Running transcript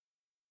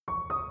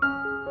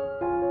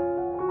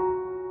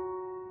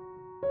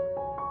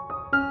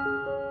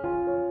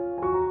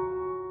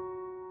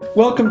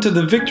Welcome to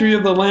the Victory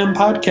of the Lamb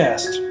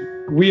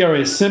podcast. We are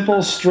a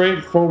simple,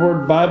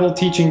 straightforward Bible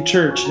teaching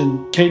church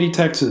in Katy,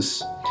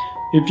 Texas.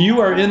 If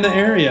you are in the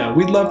area,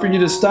 we'd love for you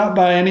to stop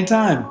by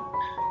anytime.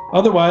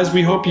 Otherwise,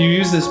 we hope you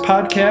use this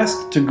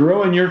podcast to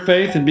grow in your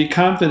faith and be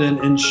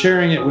confident in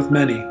sharing it with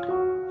many.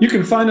 You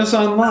can find us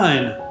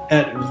online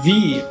at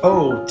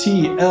votl.org.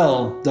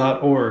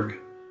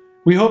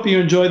 We hope you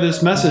enjoy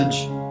this message,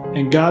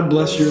 and God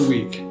bless your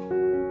week.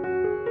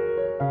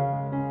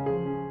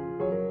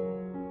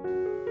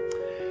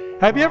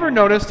 Have you ever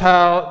noticed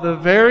how the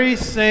very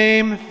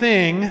same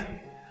thing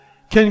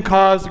can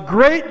cause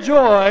great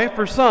joy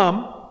for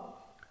some,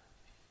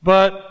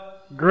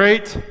 but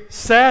great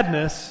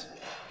sadness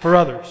for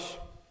others?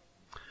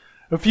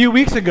 A few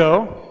weeks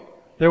ago,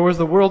 there was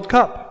the World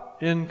Cup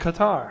in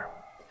Qatar.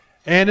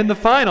 And in the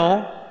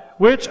final,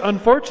 which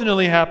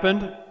unfortunately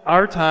happened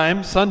our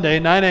time, Sunday,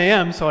 9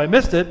 a.m., so I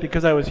missed it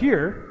because I was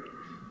here,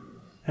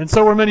 and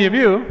so were many of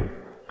you,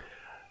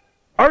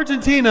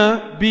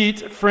 Argentina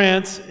beat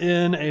France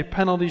in a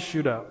penalty kick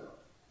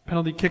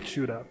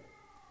shootout.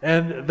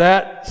 And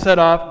that set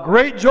off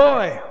great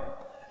joy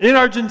in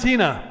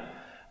Argentina.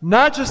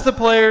 Not just the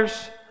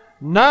players,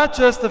 not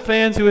just the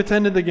fans who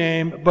attended the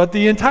game, but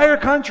the entire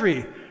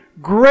country.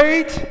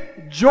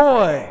 Great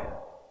joy.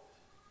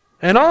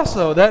 And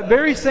also, that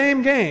very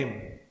same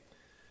game,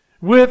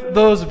 with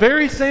those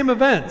very same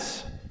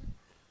events,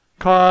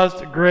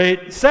 caused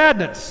great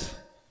sadness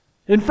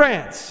in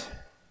France.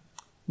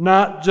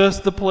 Not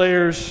just the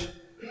players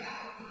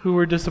who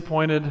were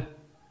disappointed,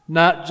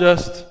 not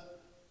just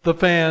the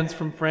fans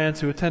from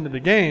France who attended the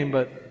game,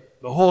 but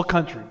the whole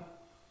country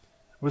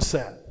was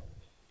sad.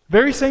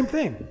 Very same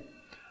thing.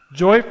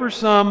 Joy for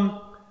some,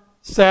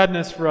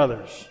 sadness for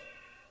others.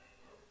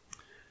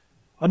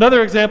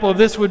 Another example of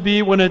this would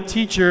be when a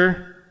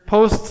teacher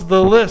posts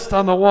the list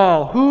on the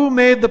wall. Who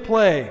made the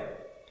play?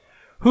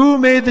 Who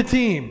made the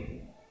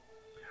team?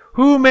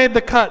 Who made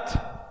the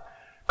cut?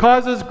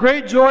 Causes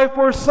great joy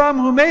for some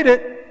who made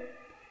it,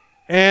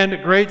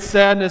 and great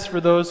sadness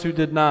for those who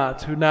did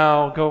not, who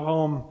now go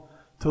home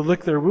to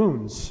lick their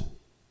wounds.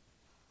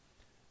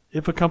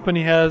 If a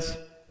company has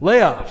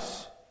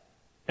layoffs,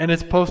 and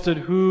it's posted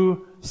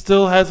who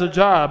still has a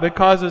job, it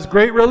causes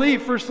great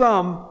relief for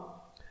some,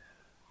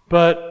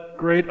 but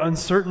great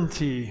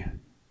uncertainty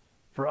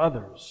for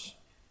others.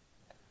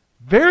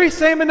 Very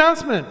same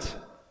announcement,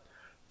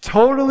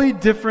 totally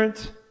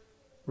different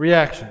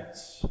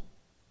reactions.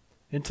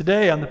 And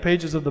today, on the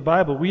pages of the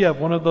Bible, we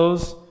have one of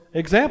those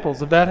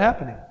examples of that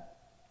happening.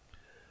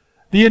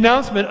 The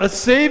announcement, a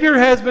Savior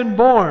has been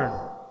born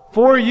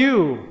for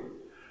you.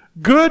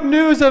 Good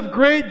news of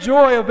great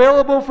joy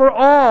available for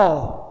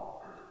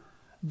all.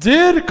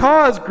 Did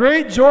cause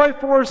great joy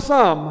for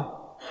some,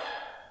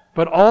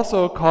 but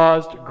also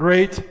caused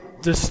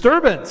great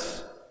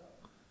disturbance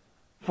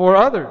for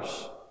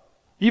others.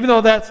 Even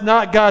though that's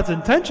not God's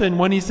intention,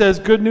 when he says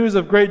good news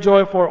of great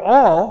joy for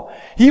all,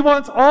 he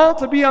wants all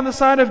to be on the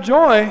side of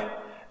joy.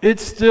 It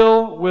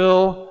still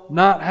will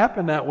not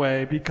happen that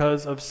way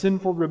because of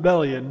sinful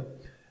rebellion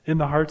in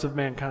the hearts of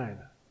mankind.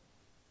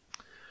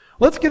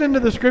 Let's get into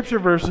the scripture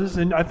verses,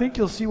 and I think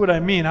you'll see what I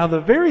mean, how the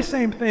very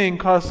same thing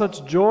caused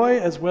such joy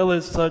as well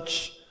as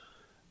such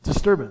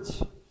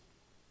disturbance.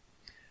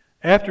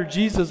 After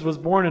Jesus was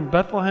born in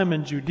Bethlehem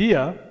in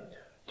Judea,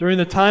 during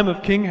the time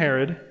of King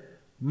Herod,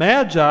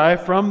 Magi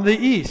from the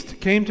east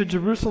came to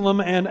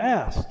Jerusalem and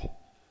asked,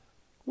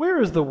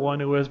 "Where is the one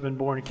who has been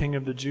born King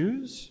of the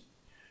Jews?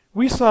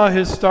 We saw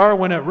his star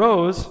when it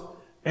rose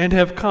and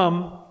have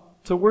come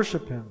to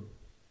worship him."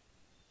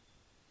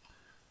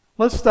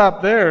 Let's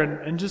stop there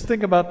and just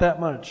think about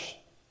that much.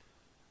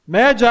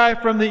 Magi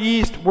from the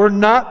east were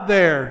not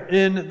there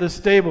in the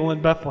stable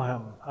in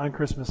Bethlehem on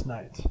Christmas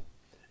night,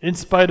 in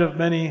spite of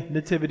many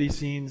nativity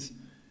scenes,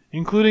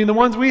 including the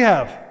ones we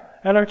have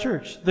at our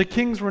church. The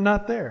kings were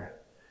not there.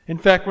 In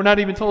fact, we're not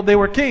even told they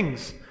were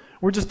kings.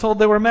 We're just told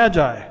they were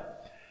magi.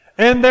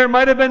 And there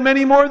might have been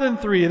many more than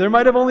three. There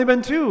might have only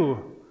been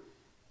two.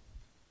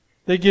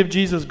 They give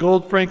Jesus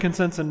gold,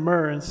 frankincense, and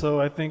myrrh, and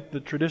so I think the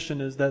tradition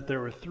is that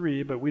there were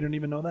three, but we don't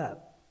even know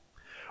that.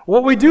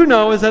 What we do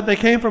know is that they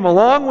came from a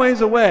long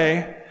ways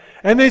away,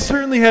 and they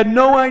certainly had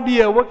no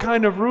idea what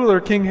kind of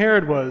ruler King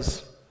Herod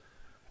was,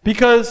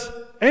 because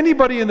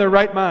anybody in their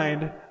right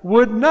mind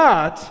would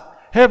not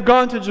have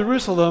gone to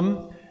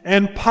Jerusalem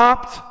and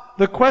popped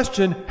the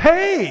question,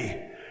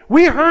 "Hey,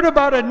 we heard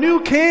about a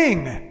new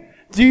king.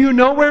 Do you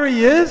know where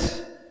he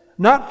is?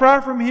 Not far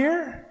from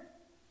here?"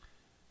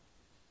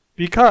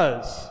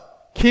 Because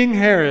King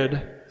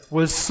Herod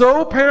was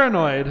so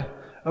paranoid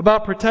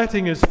about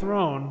protecting his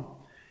throne,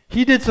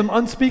 he did some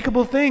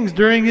unspeakable things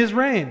during his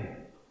reign.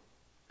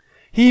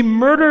 He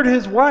murdered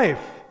his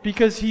wife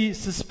because he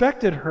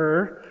suspected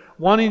her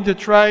wanting to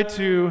try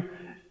to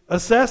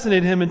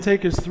assassinate him and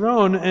take his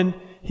throne, and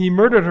he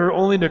murdered her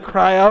only to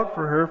cry out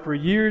for her for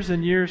years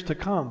and years to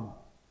come.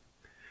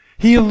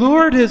 He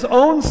lured his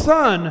own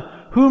son,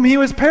 whom he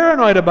was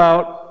paranoid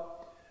about,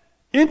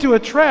 into a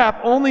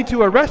trap only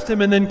to arrest him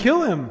and then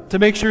kill him to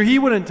make sure he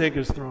wouldn't take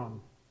his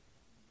throne.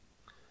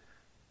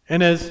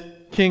 And as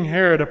King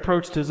Herod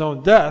approached his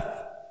own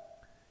death,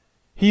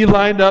 he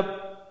lined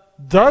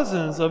up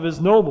dozens of his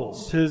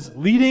nobles, his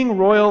leading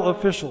royal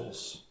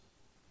officials,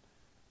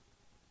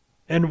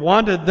 and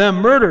wanted them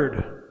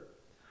murdered,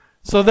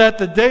 so that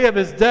the day of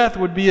his death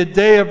would be a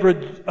day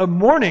of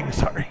mourning.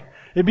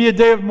 It'd be a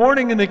day of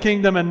mourning in the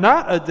kingdom and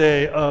not a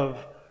day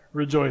of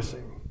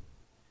rejoicing.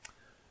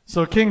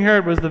 So King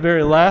Herod was the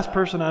very last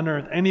person on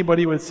earth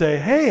anybody would say,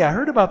 "Hey, I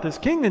heard about this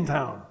king in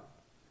town.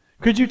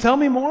 Could you tell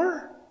me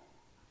more?"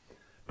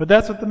 But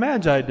that's what the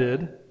Magi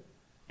did,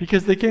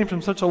 because they came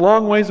from such a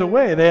long ways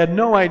away. They had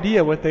no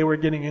idea what they were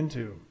getting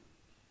into.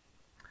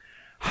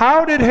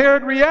 How did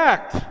Herod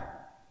react?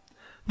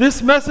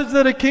 This message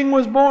that a king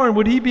was born,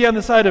 would he be on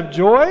the side of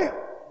joy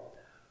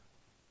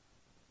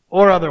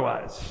or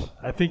otherwise?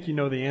 I think you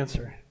know the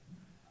answer.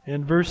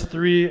 And verse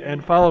 3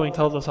 and following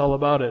tells us all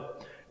about it.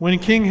 When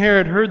King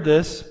Herod heard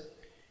this,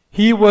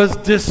 he was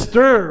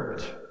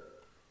disturbed,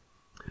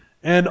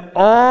 and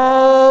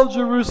all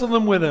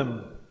Jerusalem with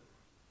him.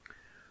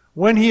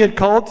 When he had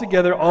called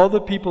together all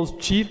the people's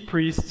chief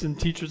priests and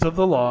teachers of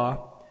the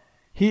law,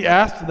 he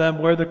asked them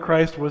where the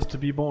Christ was to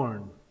be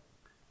born.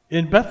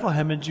 "In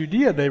Bethlehem in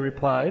Judea," they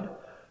replied,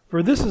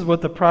 "for this is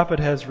what the prophet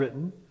has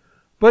written.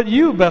 But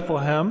you,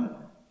 Bethlehem,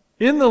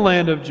 in the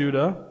land of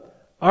Judah,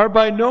 are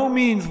by no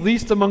means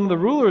least among the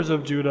rulers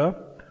of Judah,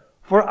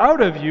 for out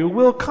of you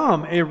will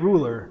come a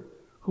ruler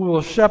who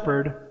will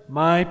shepherd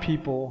my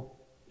people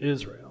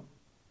Israel."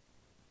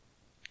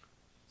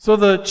 So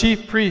the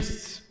chief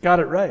priests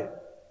got it right.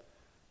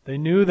 They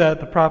knew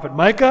that the prophet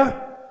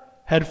Micah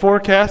had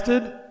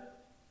forecasted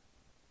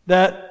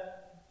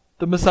that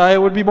the Messiah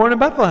would be born in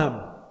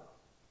Bethlehem.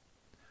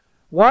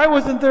 Why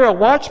wasn't there a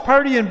watch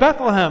party in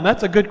Bethlehem?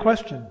 That's a good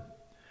question.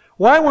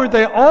 Why weren't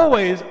they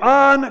always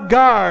on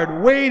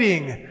guard,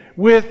 waiting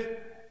with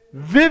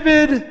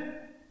vivid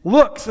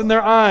looks in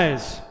their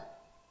eyes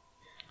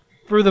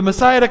for the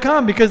Messiah to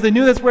come, because they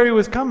knew that's where he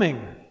was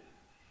coming?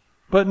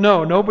 But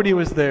no, nobody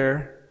was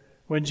there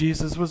when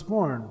Jesus was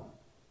born.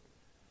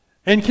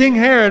 And King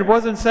Herod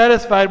wasn't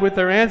satisfied with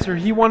their answer.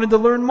 He wanted to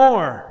learn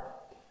more.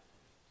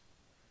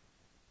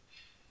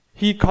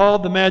 He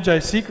called the Magi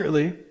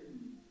secretly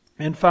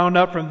and found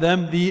out from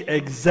them the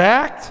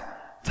exact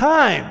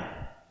time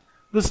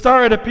the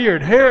star had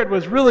appeared. Herod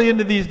was really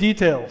into these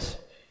details.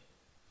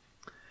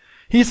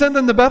 He sent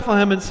them to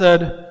Bethlehem and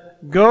said,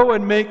 "Go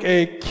and make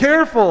a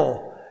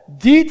careful,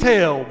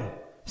 detailed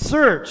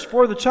search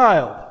for the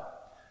child.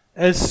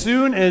 As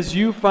soon as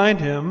you find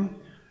him,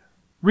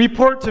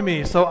 report to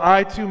me so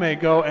I too may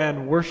go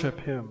and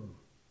worship him."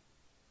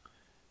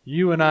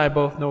 You and I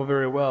both know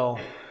very well,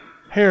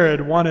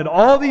 Herod wanted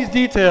all these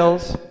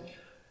details,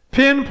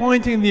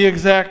 pinpointing the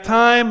exact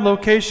time,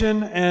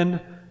 location,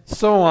 and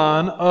so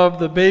on of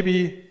the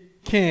baby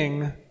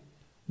king,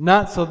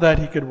 not so that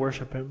he could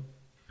worship him,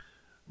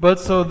 but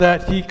so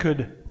that he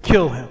could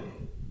kill him.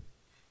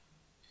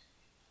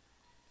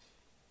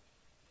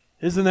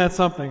 Isn't that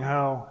something,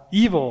 how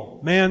evil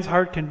man's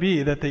heart can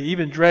be, that they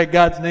even drag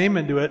God's name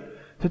into it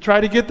to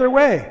try to get their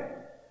way,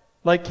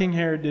 like King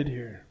Herod did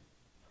here.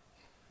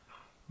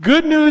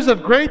 Good news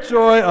of great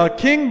joy, a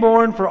king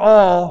born for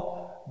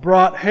all,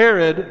 brought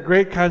Herod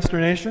great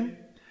consternation.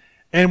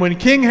 And when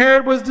King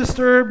Herod was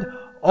disturbed,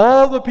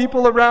 all the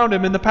people around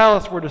him in the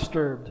palace were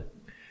disturbed.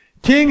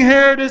 King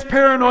Herod is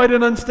paranoid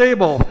and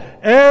unstable.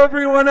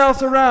 Everyone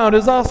else around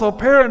is also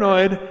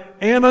paranoid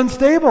and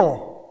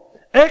unstable,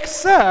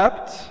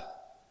 except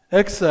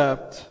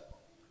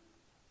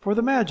for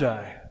the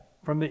Magi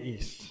from the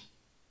east.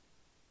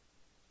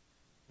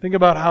 Think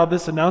about how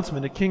this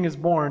announcement, a king is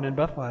born in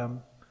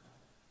Bethlehem,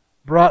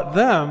 brought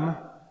them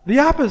the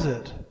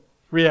opposite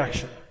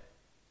reaction.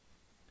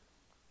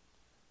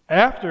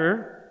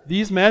 After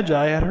these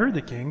Magi had heard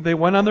the king, they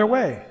went on their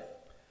way.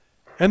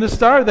 And the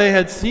star they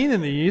had seen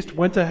in the east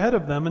went ahead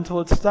of them until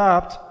it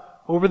stopped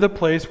over the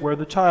place where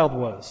the child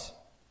was.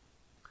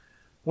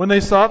 When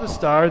they saw the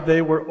star,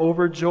 they were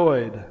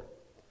overjoyed.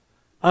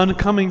 On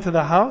coming to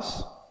the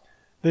house,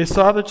 they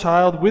saw the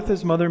child with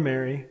his mother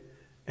Mary,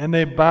 and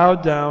they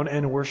bowed down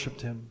and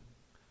worshipped him.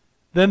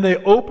 Then they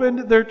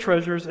opened their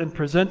treasures and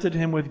presented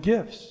him with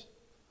gifts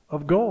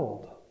of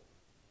gold,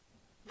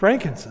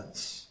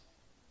 frankincense,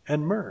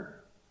 and myrrh.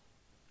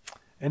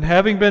 And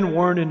having been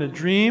warned in a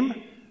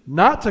dream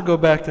not to go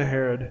back to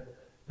Herod,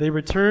 they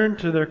returned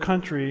to their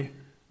country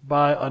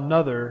by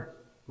another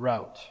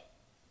route.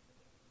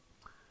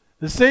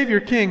 The Savior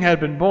King had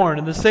been born,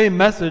 and the same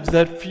message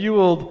that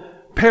fueled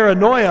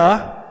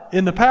paranoia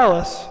in the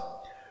palace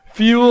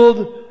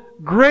fueled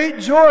great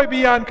joy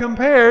beyond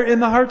compare in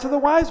the hearts of the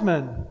wise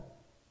men.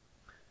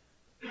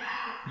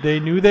 They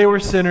knew they were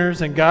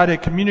sinners, and God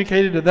had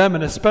communicated to them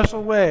in a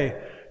special way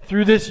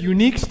through this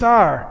unique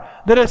star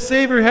that a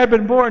Savior had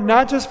been born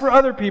not just for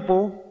other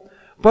people,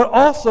 but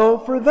also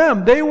for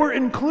them. They were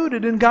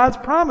included in God's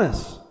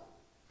promise.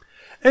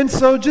 And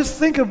so just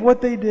think of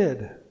what they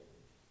did.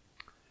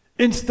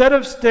 Instead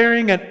of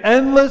staring at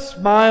endless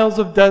miles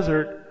of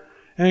desert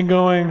and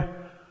going,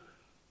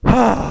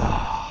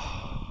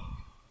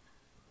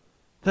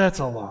 that's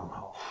a long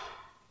haul,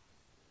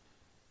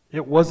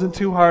 it wasn't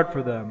too hard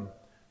for them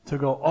to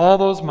go all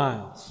those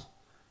miles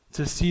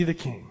to see the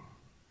king.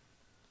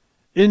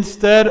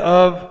 Instead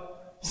of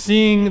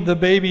seeing the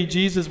baby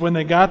Jesus when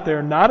they got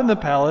there, not in the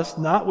palace,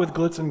 not with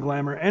glitz and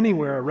glamour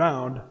anywhere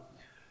around,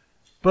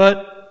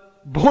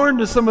 but born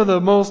to some of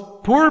the most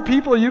poor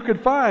people you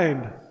could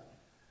find,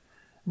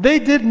 they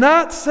did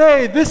not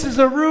say, "This is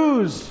a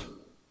ruse.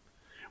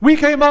 We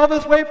came all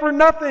this way for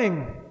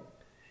nothing.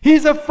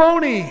 He's a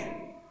phony."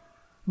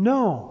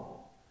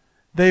 No.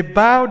 They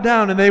bowed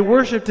down and they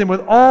worshiped him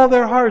with all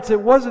their hearts.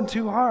 It wasn't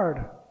too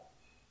hard.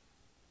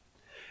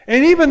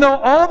 And even though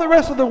all the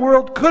rest of the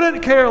world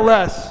couldn't care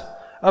less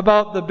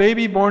about the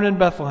baby born in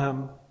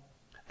Bethlehem,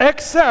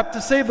 except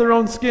to save their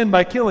own skin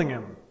by killing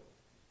him,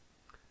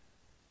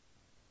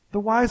 the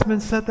wise men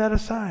set that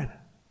aside.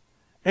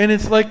 And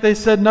it's like they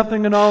said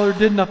nothing at all or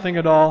did nothing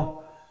at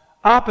all,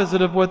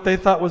 opposite of what they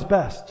thought was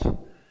best.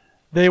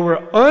 They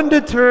were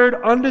undeterred,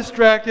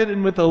 undistracted,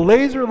 and with a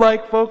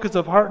laser-like focus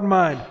of heart and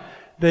mind,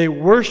 they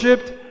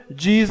worshiped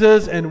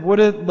Jesus and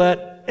wouldn't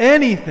let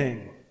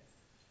anything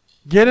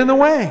get in the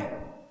way.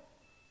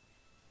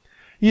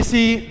 You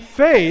see,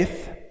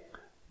 faith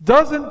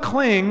doesn't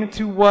cling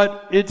to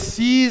what it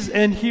sees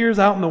and hears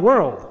out in the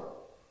world.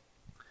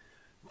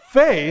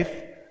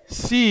 Faith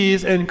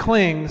sees and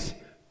clings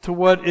to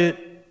what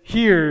it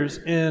hears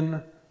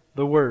in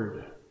the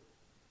Word.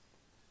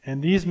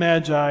 And these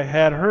magi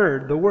had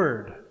heard the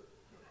Word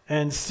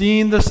and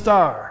seen the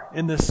star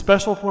in this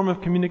special form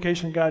of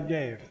communication God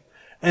gave.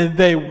 And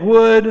they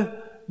would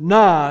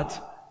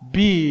not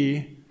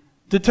be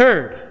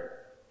deterred.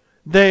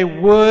 They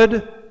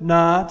would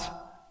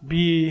not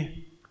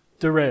be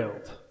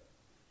derailed.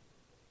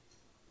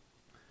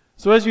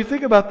 So as you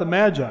think about the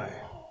Magi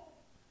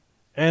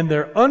and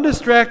their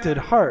undistracted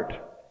heart,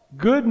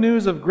 good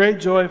news of great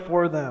joy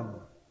for them,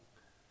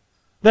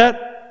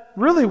 that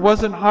really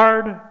wasn't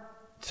hard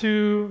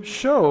to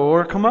show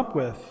or come up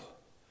with.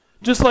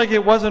 Just like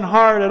it wasn't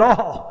hard at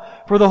all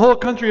for the whole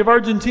country of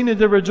Argentina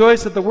to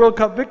rejoice at the World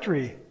Cup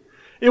victory.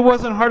 It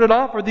wasn't hard at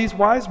all for these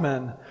wise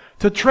men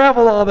to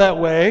travel all that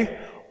way,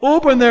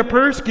 open their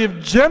purse,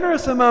 give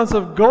generous amounts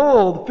of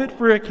gold fit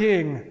for a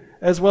king,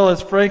 as well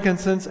as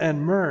frankincense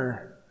and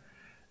myrrh,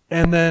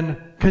 and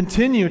then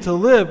continue to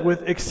live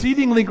with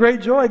exceedingly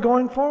great joy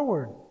going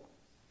forward.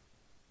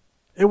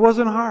 It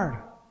wasn't hard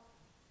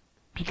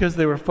because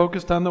they were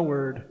focused on the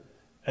Word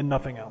and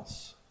nothing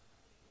else.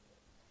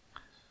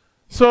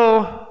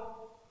 So,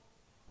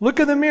 look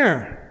in the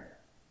mirror,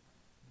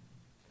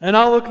 and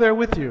I'll look there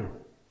with you.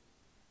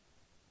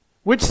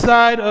 Which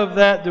side of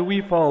that do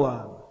we fall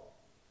on?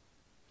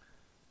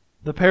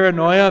 The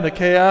paranoia, the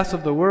chaos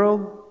of the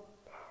world,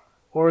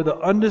 or the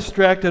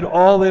undistracted,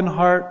 all-in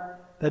heart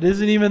that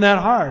isn't even that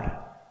hard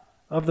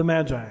of the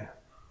Magi?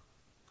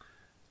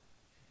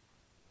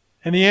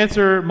 And the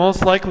answer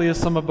most likely is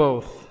some of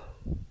both.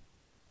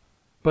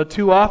 But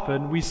too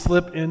often we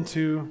slip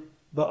into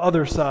the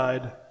other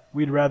side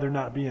we'd rather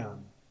not be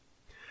on.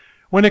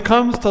 When it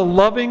comes to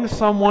loving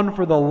someone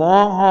for the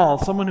long haul,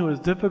 someone who is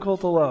difficult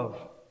to love,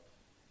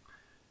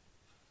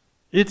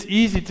 it's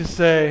easy to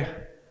say,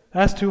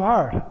 that's too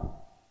hard.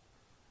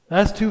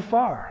 That's too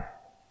far.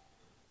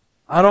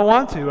 I don't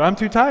want to. I'm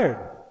too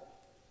tired.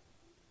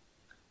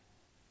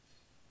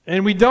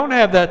 And we don't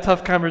have that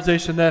tough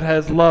conversation that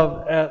has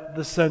love at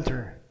the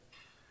center.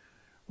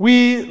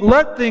 We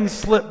let things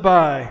slip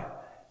by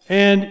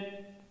and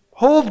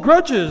hold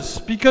grudges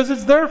because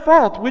it's their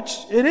fault, which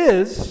it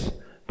is,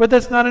 but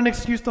that's not an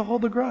excuse to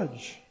hold a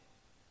grudge.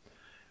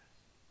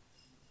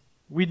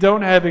 We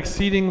don't have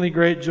exceedingly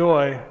great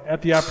joy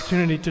at the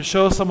opportunity to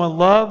show someone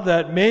love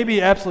that maybe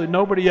absolutely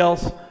nobody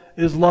else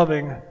is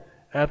loving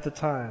at the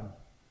time.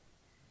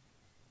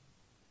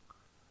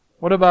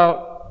 What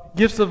about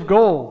gifts of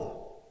gold?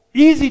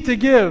 Easy to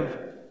give,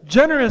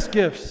 generous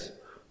gifts.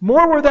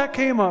 More where that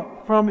came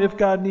up from if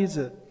God needs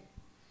it.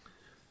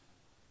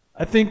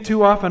 I think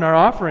too often our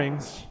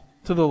offerings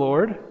to the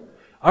Lord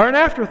are an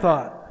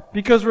afterthought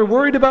because we're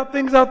worried about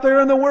things out there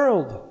in the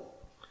world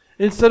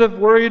instead of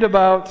worried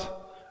about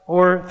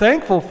or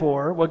thankful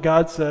for what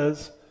God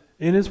says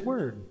in His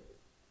Word.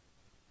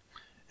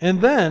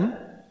 And then,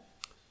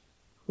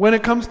 when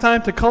it comes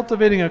time to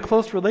cultivating a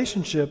close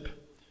relationship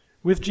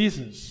with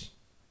Jesus,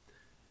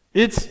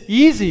 it's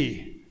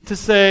easy to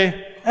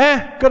say,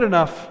 good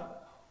enough,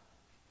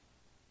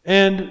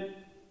 and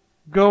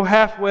go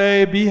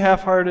halfway, be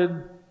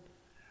half-hearted,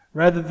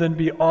 rather than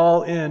be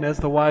all in as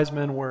the wise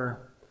men were,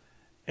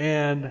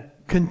 and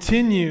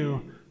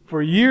continue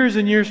for years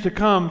and years to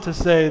come to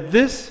say,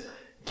 this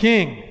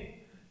king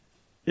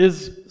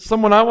is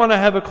someone I want to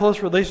have a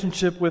close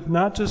relationship with,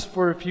 not just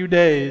for a few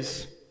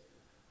days,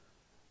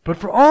 but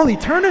for all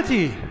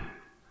eternity.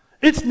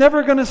 It's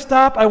never going to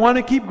stop. I want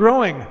to keep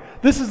growing.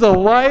 This is a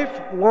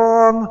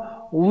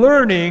lifelong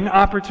learning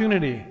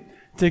opportunity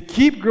to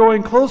keep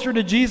growing closer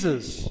to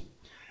Jesus.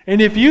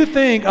 And if you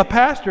think a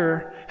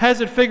pastor has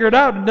it figured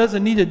out and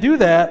doesn't need to do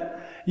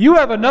that, you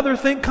have another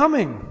thing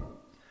coming.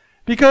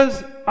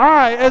 Because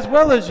I, as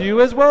well as you,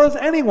 as well as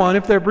anyone,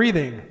 if they're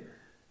breathing,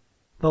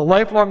 the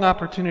lifelong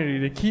opportunity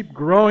to keep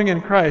growing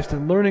in Christ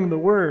and learning the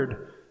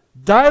Word,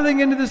 dialing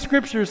into the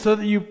Scriptures so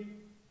that you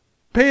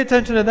pay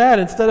attention to that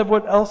instead of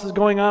what else is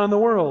going on in the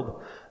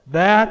world.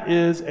 That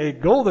is a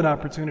golden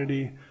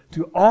opportunity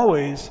to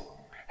always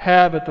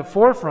have at the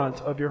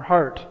forefront of your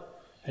heart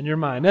and your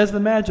mind, as the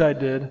Magi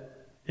did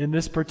in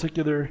this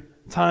particular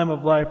time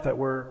of life that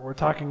we're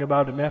talking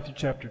about in Matthew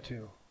chapter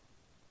 2.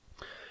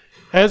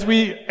 As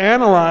we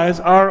analyze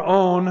our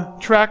own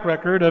track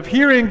record of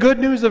hearing good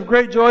news of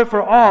great joy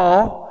for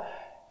all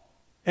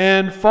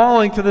and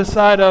falling to the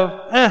side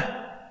of,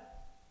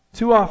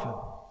 too often,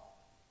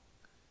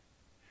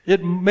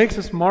 it makes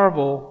us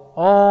marvel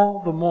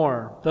all the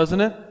more,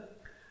 doesn't it?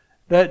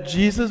 That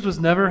Jesus was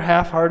never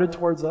half-hearted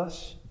towards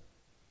us.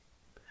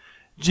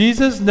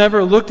 Jesus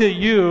never looked at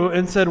you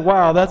and said,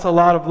 wow, that's a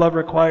lot of love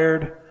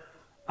required.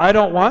 I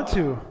don't want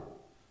to.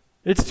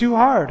 It's too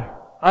hard.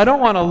 I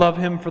don't want to love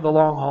him for the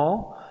long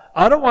haul.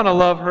 I don't want to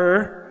love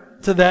her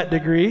to that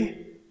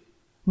degree.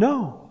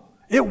 No,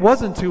 it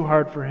wasn't too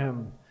hard for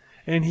him.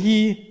 And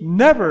he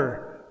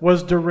never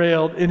was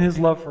derailed in his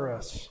love for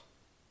us.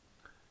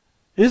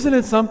 Isn't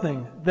it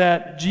something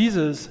that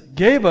Jesus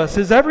gave us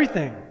his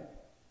everything?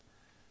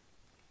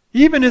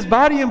 Even his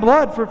body and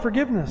blood for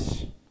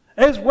forgiveness,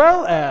 as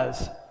well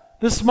as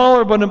the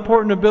smaller but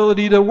important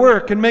ability to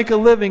work and make a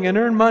living and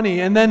earn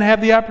money and then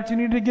have the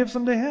opportunity to give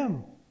some to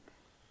him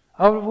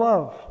out of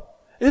love.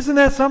 Isn't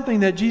that something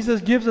that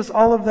Jesus gives us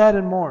all of that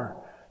and more?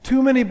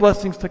 Too many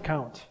blessings to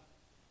count.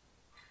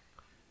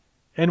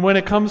 And when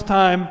it comes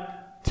time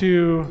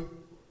to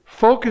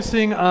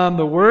focusing on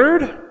the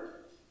Word,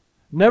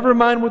 never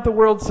mind what the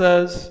world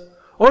says,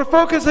 or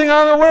focusing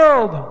on the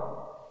world,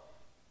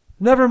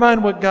 never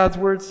mind what God's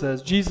Word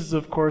says. Jesus,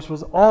 of course,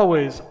 was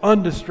always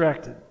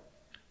undistracted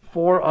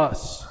for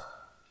us.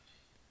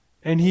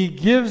 And he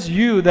gives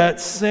you that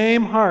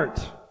same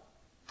heart,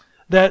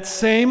 that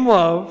same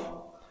love,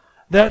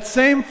 that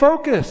same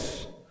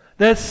focus,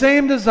 that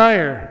same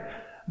desire,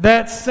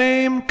 that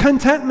same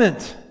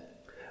contentment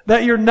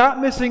that you're not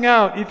missing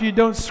out if you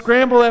don't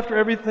scramble after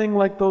everything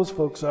like those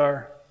folks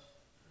are.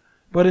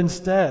 But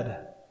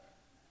instead,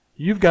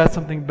 you've got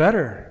something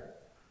better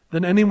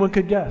than anyone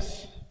could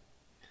guess.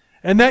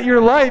 And that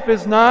your life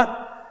is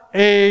not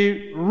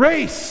a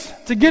race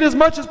to get as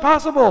much as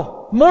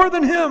possible, more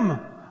than him,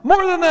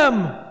 more than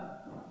them,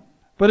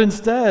 but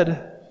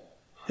instead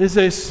is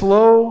a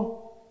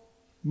slow,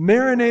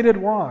 marinated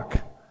walk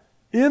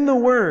in the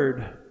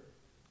Word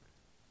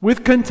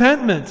with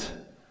contentment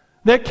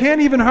that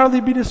can't even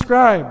hardly be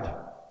described.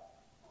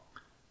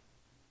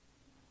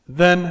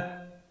 Then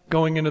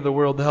going into the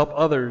world to help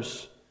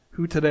others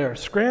who today are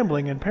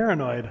scrambling and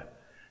paranoid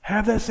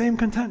have that same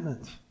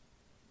contentment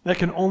that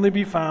can only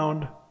be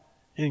found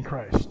in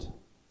Christ.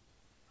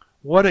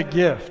 What a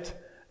gift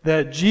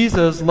that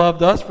Jesus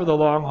loved us for the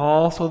long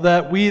haul so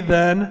that we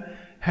then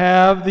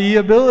have the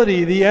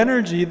ability, the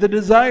energy, the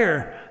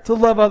desire to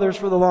love others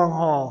for the long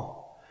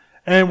haul.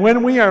 And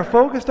when we are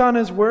focused on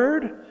his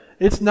Word,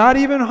 it's not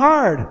even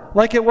hard,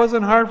 like it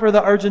wasn't hard for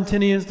the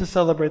Argentinians to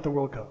celebrate the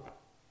World Cup.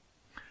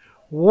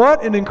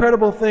 What an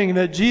incredible thing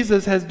that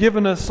Jesus has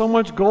given us so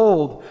much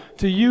gold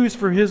to use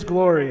for his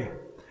glory.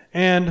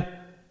 And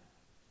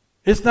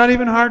it's not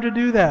even hard to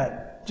do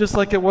that, just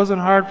like it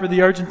wasn't hard for the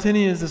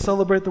Argentinians to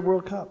celebrate the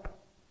World Cup.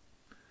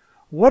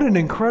 What an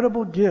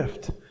incredible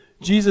gift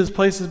Jesus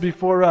places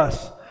before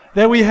us,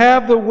 that we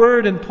have the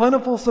Word in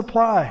plentiful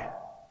supply,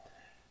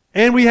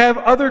 and we have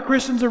other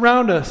Christians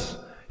around us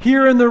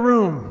here in the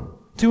room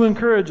to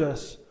encourage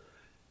us,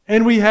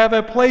 and we have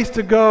a place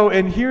to go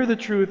and hear the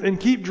truth and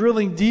keep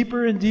drilling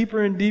deeper and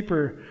deeper and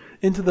deeper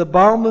into the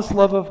boundless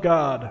love of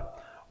God.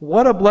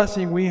 What a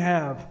blessing we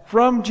have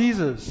from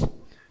Jesus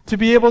to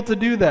be able to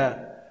do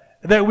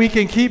that we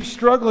can keep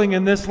struggling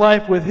in this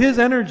life with his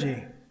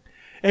energy,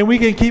 and we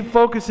can keep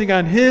focusing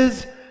on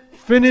his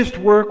finished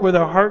work with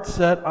our heart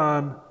set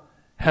on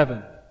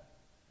heaven.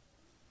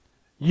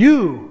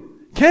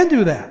 You can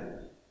do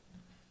that.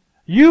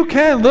 You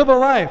can live a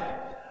life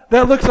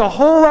that looks a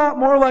whole lot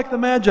more like the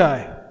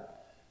Magi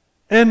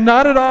and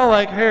not at all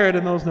like Herod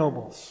and those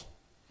nobles,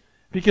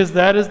 because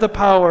that is the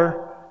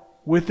power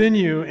within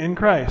you in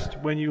Christ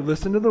when you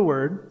listen to the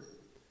Word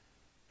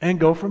and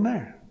go from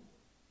there.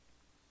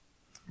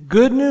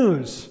 Good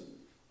news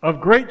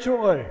of great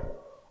joy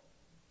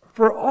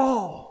for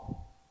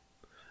all.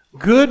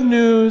 Good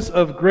news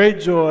of great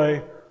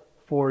joy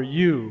for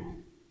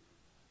you.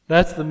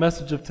 That's the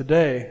message of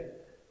today,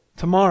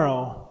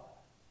 tomorrow,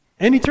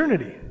 and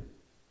eternity.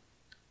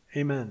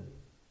 Amen.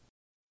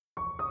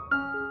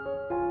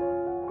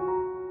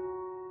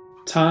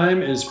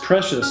 Time is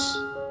precious.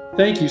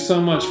 Thank you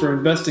so much for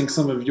investing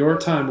some of your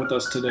time with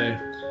us today.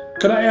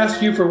 Could I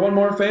ask you for one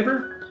more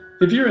favor?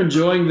 If you're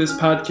enjoying this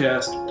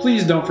podcast,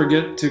 please don't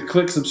forget to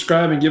click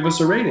subscribe and give us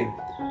a rating.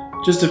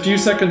 Just a few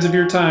seconds of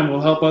your time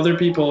will help other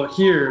people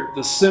hear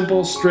the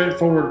simple,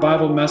 straightforward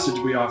Bible message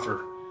we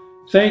offer.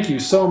 Thank you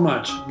so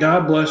much.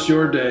 God bless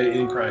your day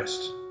in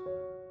Christ.